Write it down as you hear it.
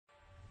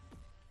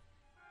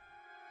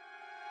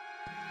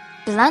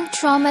blunt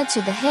trauma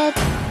to the head,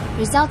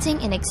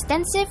 resulting in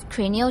extensive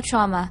cranial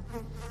trauma,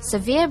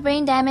 severe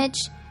brain damage,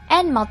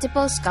 and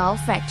multiple skull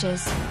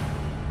fractures.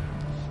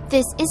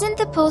 This isn't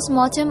the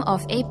post-mortem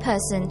of a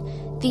person.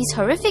 These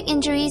horrific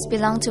injuries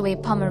belong to a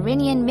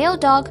Pomeranian male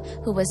dog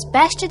who was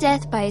bashed to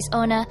death by his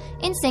owner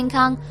in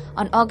Sengkang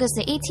on August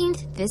the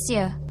 18th this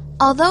year.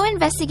 Although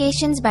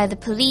investigations by the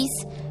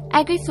police,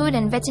 Agri-Food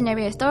and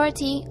Veterinary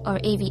Authority, or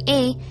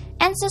AVA,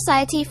 and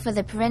Society for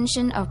the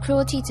Prevention of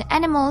Cruelty to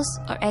Animals,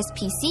 or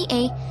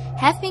SPCA,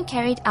 have been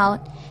carried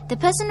out, the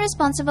person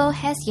responsible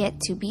has yet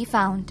to be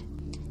found.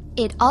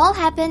 It all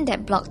happened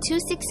at Block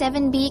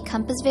 267B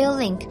Compassvale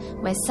Link,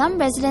 where some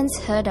residents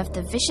heard of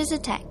the vicious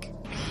attack.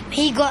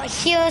 He got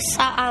here,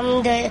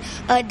 the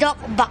dog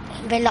bark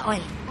very loud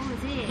one. Oh,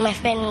 is it? My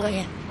friend got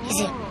here. He's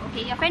here.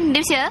 Okay, your friend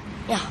lives here?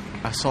 Yeah.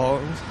 I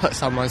heard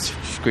someone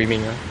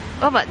screaming.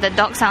 What about the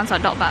dog sounds or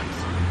dog barks?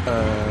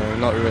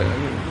 Not really.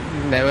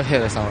 Never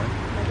heard the sound.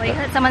 But you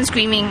heard someone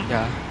screaming?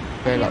 Yeah,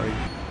 very loudly.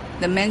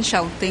 The man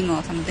shouting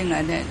or something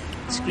like that,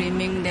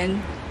 screaming,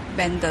 then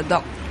bend the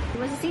dog.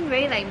 Was the scene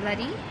very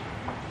bloody?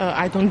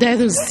 I don't dare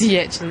to see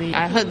actually.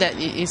 I heard that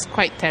it is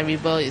quite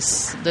terrible.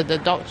 It's the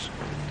dog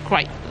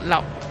quite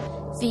loud.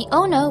 The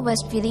owner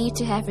was believed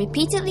to have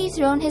repeatedly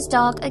thrown his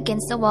dog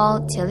against the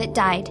wall till it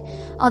died.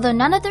 Although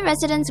none of the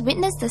residents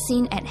witnessed the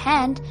scene at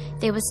hand,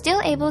 they were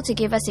still able to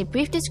give us a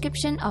brief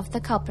description of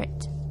the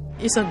culprit.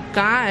 It's a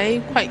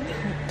guy quite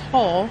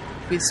tall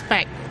with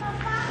spec.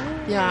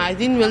 Yeah, I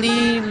didn't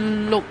really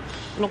look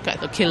at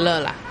the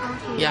killer lah.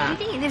 Okay. Yeah. Do you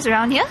think he lives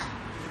around here?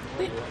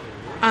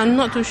 I'm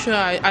not too sure.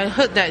 I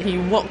heard that he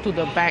walked to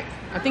the back.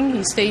 I think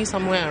he stays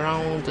somewhere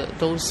around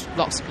those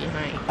blocks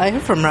behind. I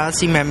heard from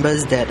RC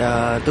members that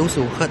those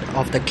who heard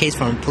of the case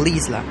from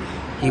police,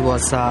 he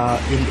was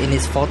in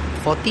his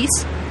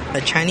 40s,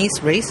 a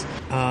Chinese race.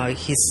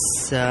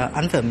 He's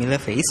unfamiliar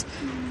face.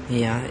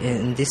 Yeah,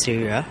 in this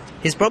area.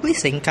 He's probably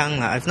Sengkang.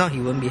 If not,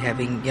 he won't be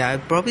having. Yeah,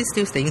 probably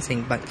still staying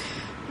Sengkang, but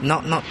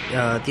not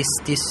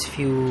these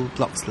few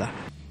blocks.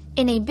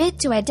 In a bid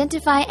to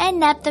identify and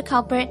nab the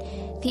culprit,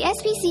 the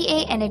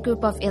SPCA and a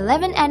group of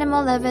 11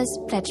 animal lovers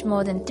pledged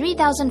more than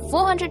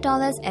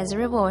 $3,400 as a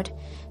reward.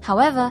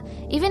 However,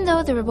 even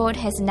though the reward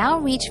has now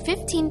reached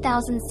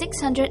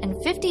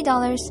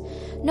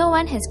 $15,650, no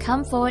one has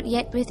come forward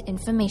yet with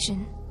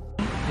information.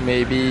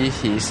 Maybe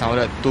he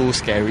sounded too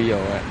scary or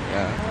what.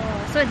 Yeah.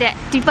 So that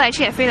people are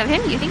actually afraid of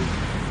him, you think?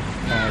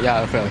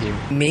 Yeah, afraid of him.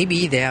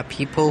 Maybe there are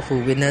people who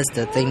witnessed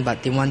the thing,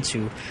 but they want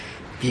to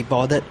be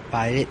bothered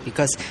by it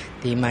because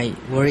they might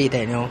worry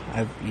that will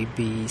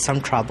be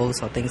some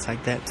troubles or things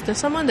like that. There's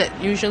someone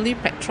that usually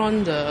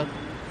patron the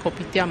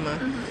kopitiam.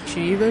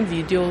 She even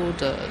videoed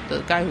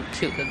the guy who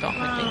killed the dog.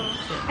 I think.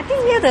 Yeah. I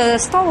think the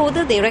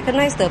storeholder they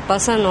recognize the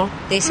person.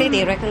 They say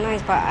they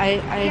recognize, but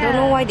I don't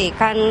know why they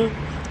can't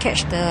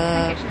catch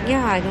the.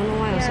 Yeah, I don't know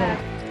why also.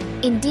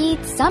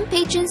 Indeed, some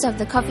patrons of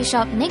the coffee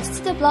shop next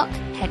to the block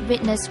had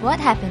witnessed what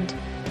happened.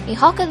 A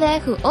hawker there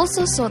who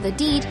also saw the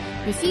deed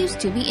refused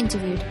to be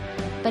interviewed.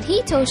 But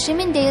he told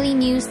Shimin Daily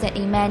News that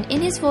a man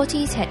in his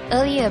 40s had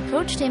earlier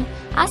approached him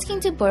asking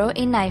to borrow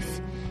a knife.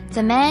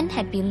 The man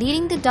had been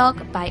leading the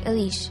dog by a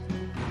leash.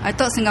 I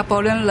thought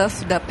Singaporeans love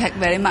the pet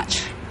very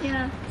much.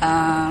 Yeah.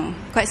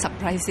 Quite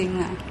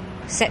surprising.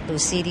 Sad to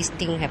see this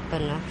thing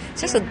happen.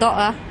 Just a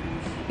dog.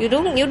 You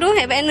don't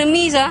have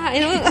enemies.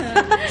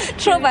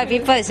 Thrown by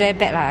people is very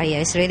bad. Yeah,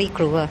 it's really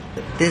cruel.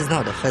 This is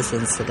not the first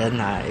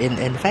incident.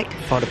 In fact,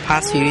 for the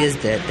past few years,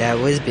 there have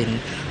always been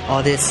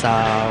all this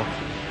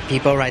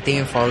people writing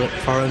in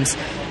forums,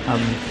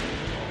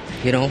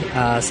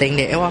 saying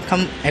that how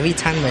come every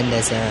time when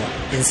there's an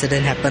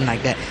incident happen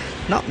like that,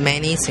 not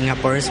many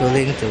Singaporeans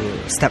willing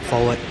to step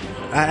forward.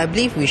 I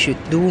believe we should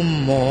do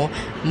more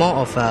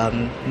of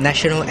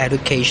national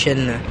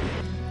education.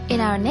 In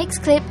our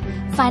next clip,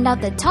 find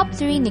out the top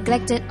 3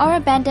 neglected or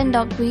abandoned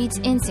dog breeds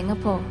in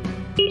Singapore.